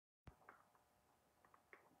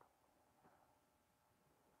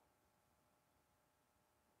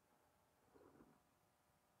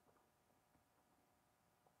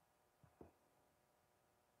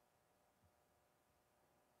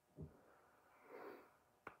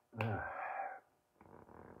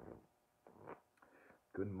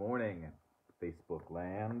Good morning, Facebook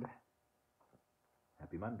land.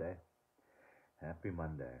 Happy Monday. Happy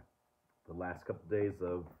Monday. The last couple days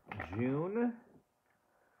of June.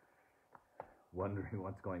 Wondering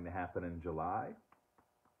what's going to happen in July.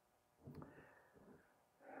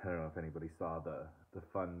 I don't know if anybody saw the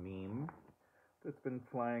fun meme that's been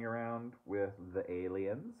flying around with the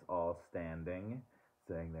aliens all standing,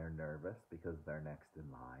 saying they're nervous because they're next in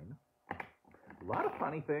line. A lot of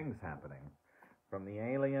funny things happening. From the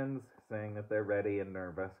aliens saying that they're ready and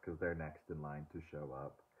nervous because they're next in line to show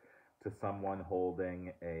up, to someone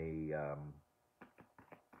holding a,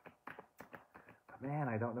 man,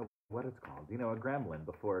 I don't know what it's called. You know, a gremlin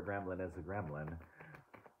before a gremlin is a gremlin,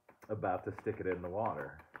 about to stick it in the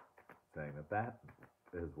water, saying that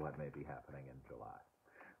is what may be happening in July.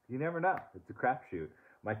 You never know. It's a crapshoot.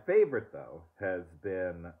 My favorite, though, has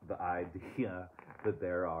been the idea that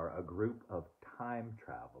there are a group of time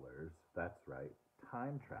travelers, that's right,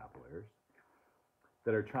 time travelers,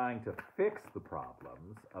 that are trying to fix the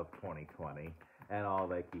problems of 2020, and all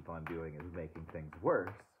they keep on doing is making things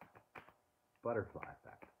worse. Butterfly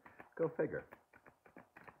effect. Go figure.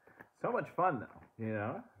 So much fun, though, you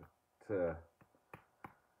know, to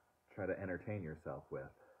try to entertain yourself with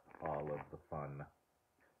all of the fun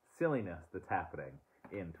silliness that's happening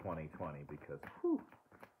in 2020, because,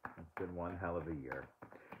 it's been one hell of a year.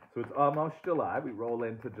 So it's almost July. We roll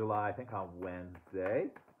into July, I think, on Wednesday.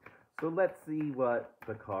 So let's see what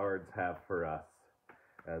the cards have for us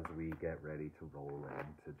as we get ready to roll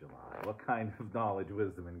into July. What kind of knowledge,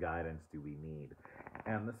 wisdom, and guidance do we need?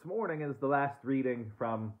 And this morning is the last reading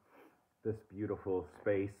from this beautiful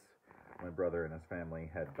space. My brother and his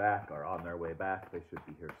family are on their way back. They should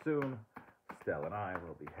be here soon. Stella and I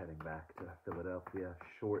will be heading back to Philadelphia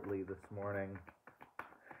shortly this morning.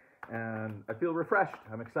 And I feel refreshed.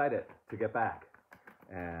 I'm excited to get back.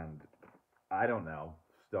 And I don't know,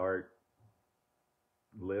 start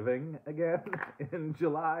living again in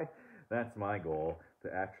July. That's my goal,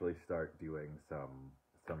 to actually start doing some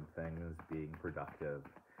things, being productive.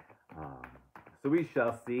 So we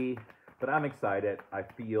shall see. But I'm excited. I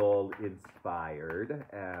feel inspired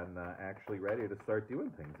and actually ready to start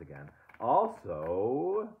doing things again.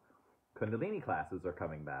 Also, Kundalini classes are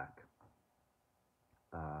coming back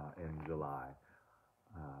in July.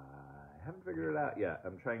 I haven't figured it out yet.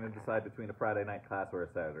 I'm trying to decide between a Friday night class or a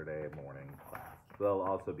Saturday morning class. There'll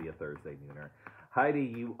also be a Thursday nooner.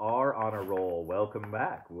 Heidi, you are on a roll. Welcome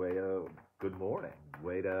back. Good morning.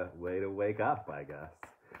 Way to wake up, I guess.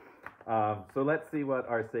 So let's see what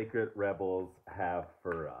our sacred rebels have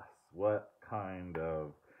for us. What kind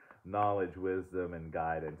of knowledge, wisdom, and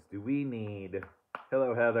guidance do we need?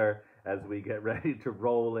 Hello, Heather, as we get ready to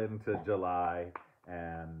roll into July,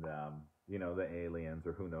 and the aliens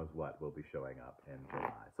or who knows what will be showing up in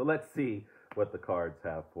July. So let's see what the cards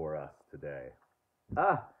have for us today.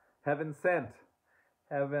 Heaven Sent.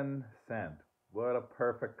 Heaven Sent. What a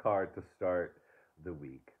perfect card to start the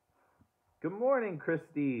week. Good morning,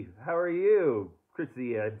 Christy. How are you?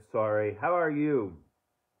 Christy, I'm sorry. How are you?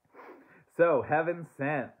 So, Heaven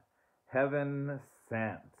Sent. Heaven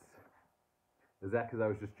Sent. Is that because I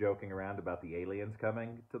was just joking around about the aliens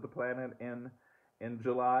coming to the planet in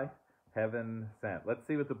July? Heaven Sent. Let's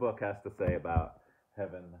see what the book has to say about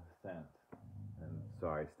Heaven Sent. And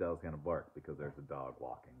sorry, Stell's going to bark because there's a dog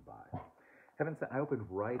walking by. Heaven Sent. I opened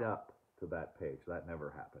right up to that page. That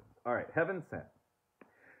never happens. All right, Heaven Sent.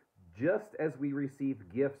 Just as we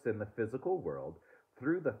receive gifts in the physical world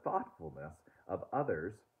through the thoughtfulness of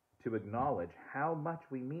others to acknowledge how much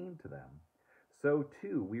we mean to them, so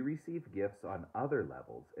too we receive gifts on other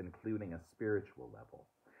levels, including a spiritual level.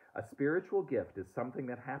 A spiritual gift is something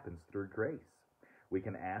that happens through grace. We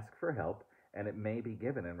can ask for help, and it may be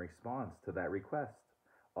given in response to that request.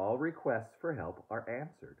 All requests for help are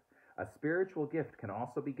answered. A spiritual gift can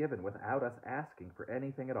also be given without us asking for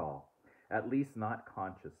anything at all, at least not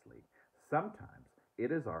consciously. Sometimes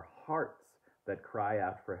it is our hearts that cry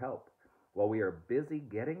out for help. While we are busy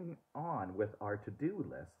getting on with our to-do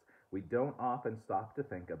lists, we don't often stop to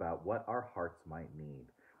think about what our hearts might need.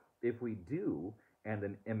 If we do, and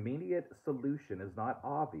an immediate solution is not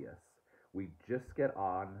obvious, we just get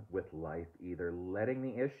on with life, either letting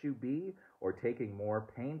the issue be or taking more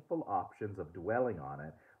painful options of dwelling on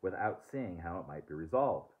it without seeing how it might be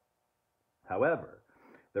resolved. However,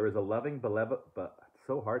 there is a loving,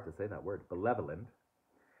 so hard to say that word, benevolence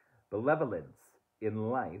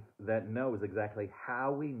in life that knows exactly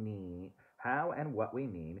how and what we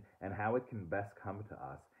need and how it can best come to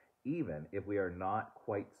us, even if we are not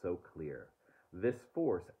quite so clear. This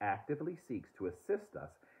force actively seeks to assist us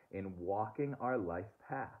in walking our life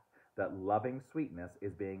path. That loving sweetness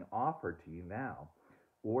is being offered to you now.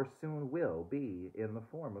 or soon will be in the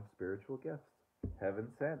form of spiritual gifts, heaven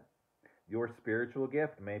sent. Your spiritual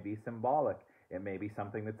gift may be symbolic. It may be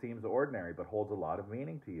something that seems ordinary but holds a lot of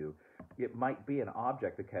meaning to you. It might be an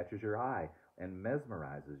object that catches your eye and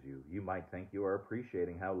mesmerizes you. You might think you are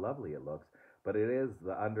appreciating how lovely it looks, but it is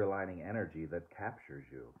the underlining energy that captures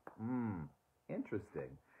you.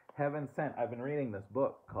 Interesting. Heaven sent. I've been reading this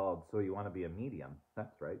book called So You Want to Be a Medium.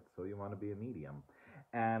 That's right, So You Want to Be a Medium.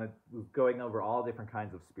 And it was going over all different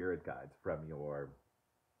kinds of spirit guides, from your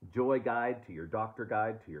joy guide to your doctor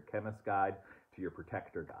guide to your chemist guide to your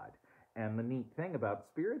protector guide. And the neat thing about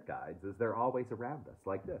spirit guides is they're always around us,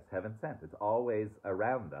 like this, heaven sent. It's always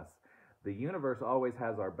around us. The universe always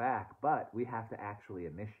has our back, but we have to actually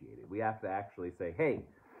initiate it. We have to actually say, hey,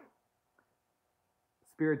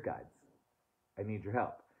 spirit guides, I need your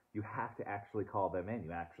help. You have to actually call them in.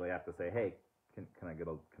 You actually have to say, hey, can I get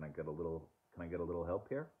a little help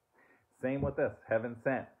here? Same with this, heaven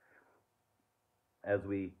sent. As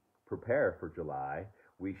we prepare for July,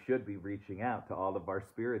 we should be reaching out to all of our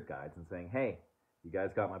spirit guides and saying, hey, you guys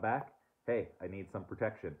got my back? Hey, I need some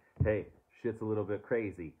protection. Hey, shit's a little bit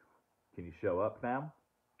crazy. Can you show up now?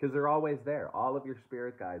 Because they're always there. All of your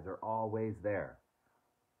spirit guides are always there.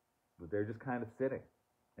 But they're just kind of sitting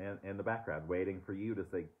in the background, waiting for you to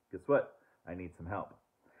say, guess what? I need some help.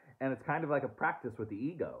 And it's kind of like a practice with the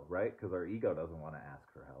ego, right? Because our ego doesn't want to ask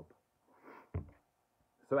for help.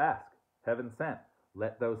 So ask, heaven sent.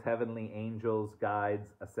 Let those heavenly angels, guides,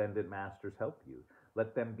 ascended masters help you.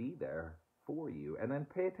 Let them be there for you. And then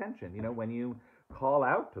pay attention. You know, when you call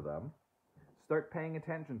out to them, start paying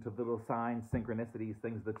attention to little signs, synchronicities,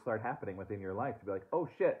 things that start happening within your life to be like, oh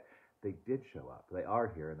shit, they did show up. They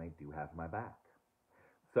are here and they do have my back.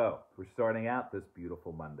 So we're starting out this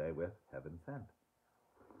beautiful Monday with heaven sent.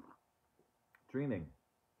 Dreaming.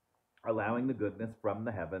 Allowing the goodness from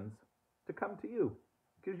the heavens to come to you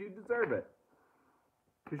because you deserve it.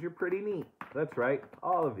 Because you're pretty neat. That's right.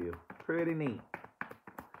 All of you. Pretty neat.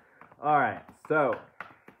 All right. So,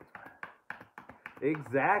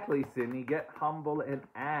 exactly, Sydney. Get humble and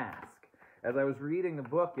ask. As I was reading the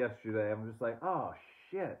book yesterday, I'm just like, oh,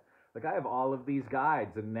 shit. Like, I have all of these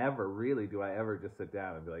guides, and never really do I ever just sit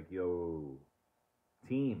down and be like, yo,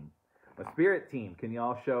 team. My spirit team, can you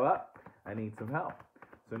all show up? I need some help.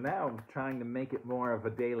 So now I'm trying to make it more of a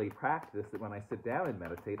daily practice that when I sit down and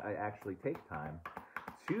meditate, I actually take time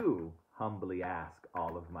to humbly ask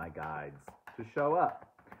all of my guides to show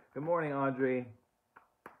up. Good morning, Audrey.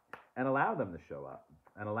 And allow them to show up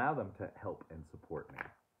and allow them to help and support me.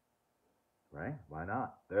 Right? Why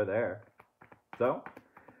not? They're there. So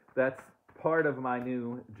that's part of my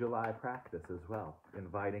new July practice as well,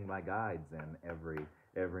 inviting my guides in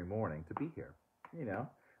every morning to be here. You know,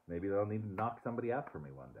 maybe they'll need to knock somebody out for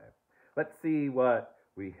me one day. Let's see what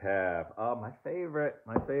we have. Oh, my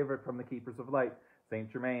favorite from the Keepers of Light. Saint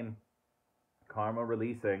Germain, karma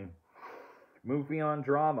releasing. Move beyond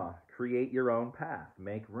drama. Create your own path.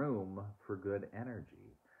 Make room for good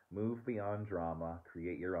energy. Move beyond drama.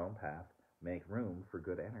 Create your own path. Make room for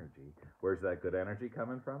good energy. Where's that good energy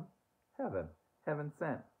coming from? Heaven. Heaven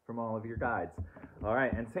sent from all of your guides. All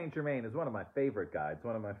right, and Saint Germain is one of my favorite guides,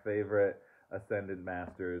 one of my favorite ascended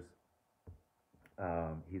masters.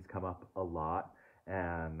 He's come up a lot,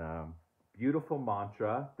 and beautiful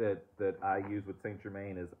mantra that I use with Saint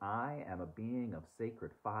Germain is, I am a being of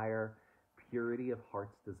sacred fire, purity of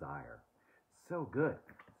heart's desire. So good.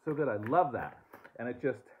 So good. I love that. And it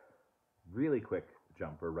just, really quick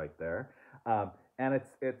jumper right there. And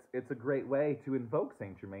it's a great way to invoke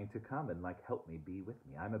Saint Germain to come and like help me, be with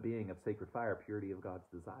me. I'm a being of sacred fire, purity of God's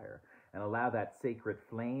desire. And allow that sacred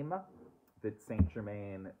flame that Saint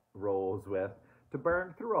Germain rolls with to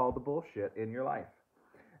burn through all the bullshit in your life.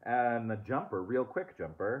 And the jumper, real quick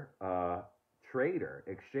jumper, trader,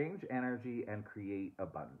 exchange energy and create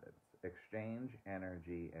abundance. Exchange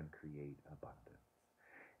energy and create abundance.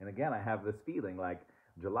 And again, I have this feeling like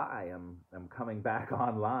July, I'm coming back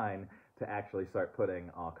online to actually start putting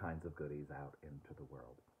all kinds of goodies out into the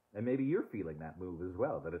world. And maybe you're feeling that move as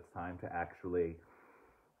well, that it's time to actually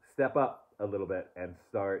step up a little bit and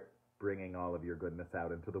start bringing all of your goodness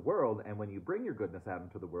out into the world. And when you bring your goodness out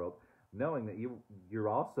into the world, knowing that you're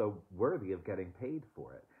also worthy of getting paid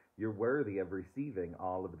for it. You're worthy of receiving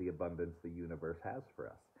all of the abundance the universe has for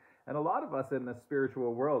us. And a lot of us in the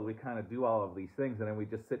spiritual world, we kind of do all of these things, and then we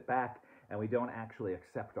just sit back and we don't actually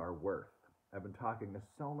accept our worth. I've been talking to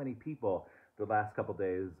so many people the last couple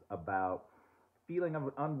days about feeling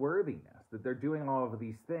of unworthiness, that they're doing all of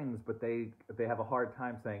these things, but they have a hard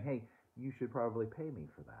time saying, hey, you should probably pay me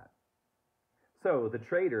for that. So the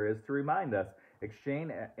trader is to remind us,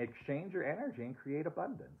 exchange your energy and create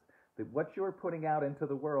abundance. that what you're putting out into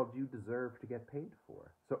the world, you deserve to get paid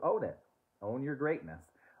for. So own it. Own your greatness.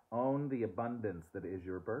 Own the abundance that is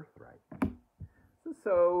your birthright. This is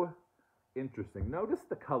so interesting. Notice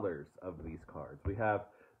the colors of these cards. We have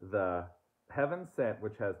the Heaven Sent,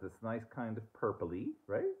 which has this nice kind of purpley,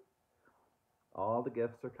 right? All the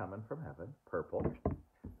gifts are coming from heaven, purple.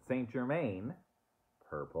 Saint Germain,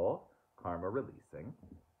 purple, karma releasing.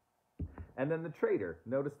 And then the trader,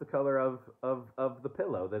 notice the color of the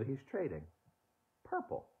pillow that he's trading,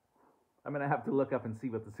 purple. I'm going to have to look up and see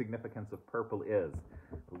what the significance of purple is.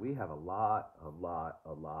 But we have a lot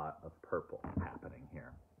of purple happening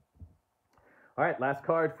here. All right, last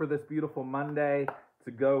card for this beautiful Monday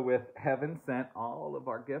to go with Heaven Sent. All of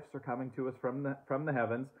our gifts are coming to us from the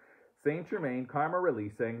heavens. Saint Germain, karma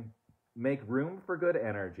releasing, make room for good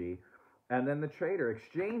energy, and then the trader,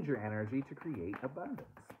 exchange your energy to create abundance.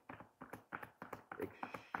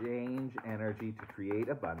 Exchange energy to create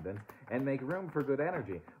abundance and make room for good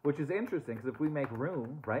energy, which is interesting because if we make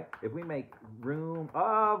room, right? If we make room,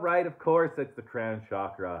 oh, right, of course, it's the crown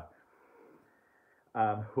chakra.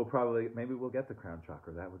 Maybe we'll get the crown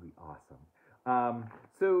chakra. That would be awesome.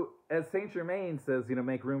 So as Saint Germain says,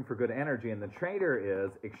 make room for good energy, and the trader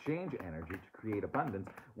is exchange energy to create abundance.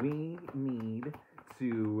 We need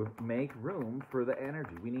to make room for the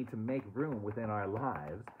energy. We need to make room within our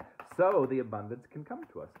lives so the abundance can come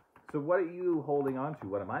to us. So what are you holding on to?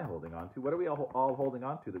 What am I holding on to? What are we all holding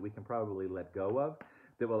on to that we can probably let go of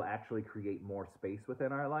that will actually create more space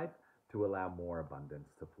within our life to allow more abundance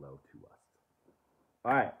to flow to us?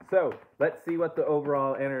 All right, so let's see what the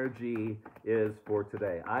overall energy is for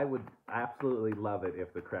today. I would absolutely love it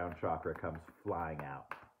if the crown chakra comes flying out.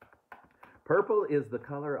 Purple is the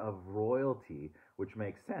color of royalty, which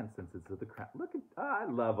makes sense since it's the crown. Look at, I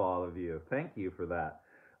love all of you. Thank you for that.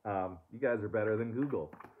 You guys are better than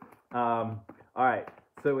Google. All right,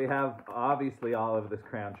 so we have obviously all of this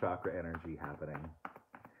crown chakra energy happening.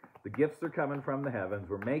 The gifts are coming from the heavens.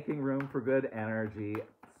 We're making room for good energy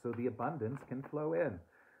so the abundance can flow in.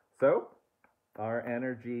 So our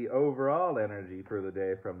energy, overall energy for the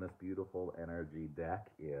day from this beautiful energy deck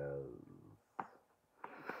is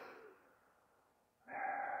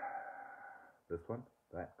this one,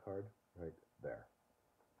 that card right there.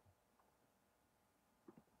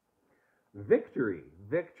 Victory,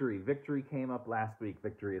 victory, victory came up last week.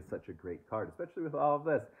 Victory is such a great card, especially with all of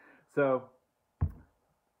this. So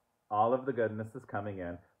all of the goodness is coming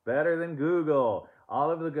in. Better than Google. All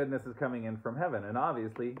of the goodness is coming in from heaven, and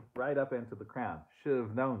obviously right up into the crown. Should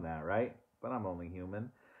have known that, right? But I'm only human.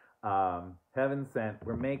 Heaven Sent.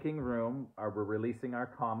 We're making room. We're releasing our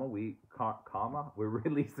karma. We're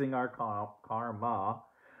releasing our karma.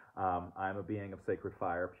 I'm a being of sacred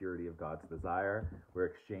fire, purity of God's desire. We're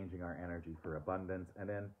exchanging our energy for abundance. And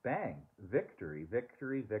then, bang, victory,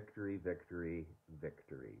 victory, victory, victory,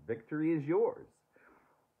 victory. Victory is yours.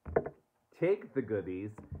 Take the goodies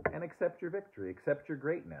and accept your victory. Accept your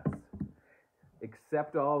greatness.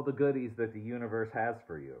 Accept all the goodies that the universe has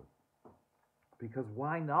for you. Because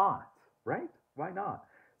why not, right? Why not?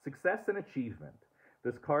 Success and achievement.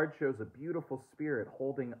 This card shows a beautiful spirit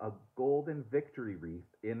holding a golden victory wreath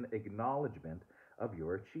in acknowledgement of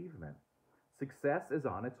your achievement. Success is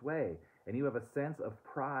on its way, and you have a sense of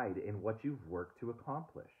pride in what you've worked to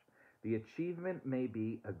accomplish. The achievement may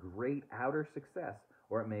be a great outer success,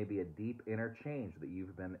 or it may be a deep inner change that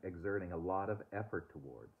you've been exerting a lot of effort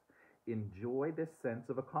towards. Enjoy this sense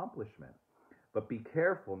of accomplishment, but be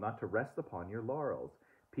careful not to rest upon your laurels.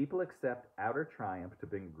 People accept outer triumph to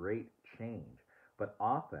bring great change, but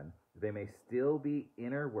often they may still be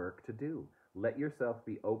inner work to do. Let yourself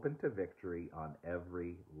be open to victory on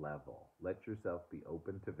every level. Let yourself be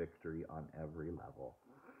open to victory on every level.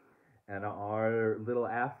 And our little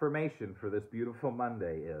affirmation for this beautiful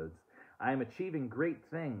Monday is, I am achieving great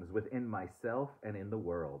things within myself and in the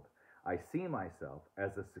world. I see myself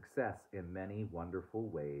as a success in many wonderful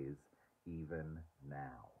ways, even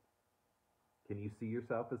now. Can you see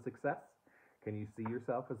yourself as success? Can you see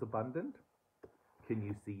yourself as abundant? Can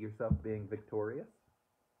you see yourself being victorious?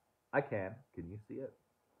 I can. Can you see it?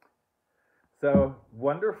 So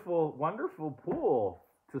wonderful, wonderful pool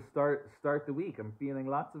to start the week. I'm feeling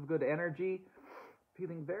lots of good energy.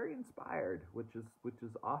 Feeling very inspired, which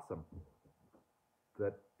is awesome.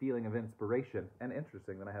 That feeling of inspiration, and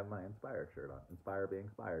interesting that I have my Inspire shirt on. Inspire, be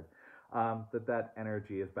inspired. That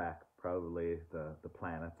energy is back, probably the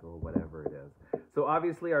planets or whatever it is. So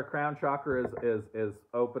obviously our crown chakra is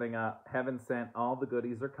opening up. Heaven Sent, all the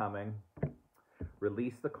goodies are coming.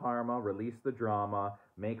 Release the karma, release the drama,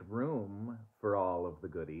 make room for all of the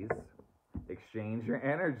goodies. Exchange your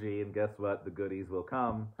energy, and guess what? The goodies will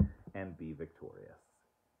come, and be victorious.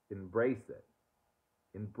 Embrace it.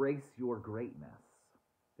 Embrace your greatness.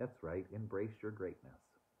 That's right. Embrace your greatness.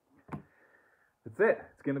 That's it.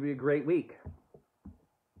 It's going to be a great week.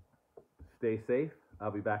 Stay safe.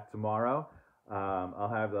 I'll be back tomorrow.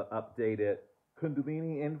 I'll have the updated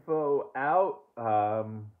Kundalini info out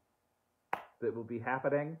that will be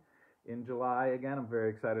happening in July again. I'm very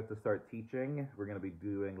excited to start teaching. We're going to be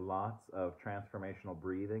doing lots of transformational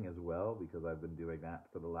breathing as well because I've been doing that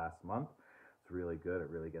for the last month. It's really good. It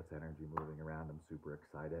really gets energy moving around. I'm super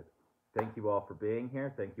excited. Thank you all for being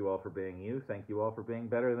here. Thank you all for being you. Thank you all for being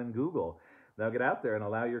better than Google. Now get out there and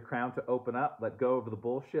allow your crown to open up. Let go of the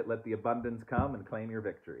bullshit. Let the abundance come and claim your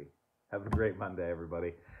victory. Have a great Monday,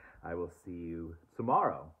 everybody. I will see you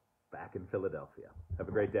tomorrow back in Philadelphia. Have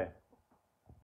a great day.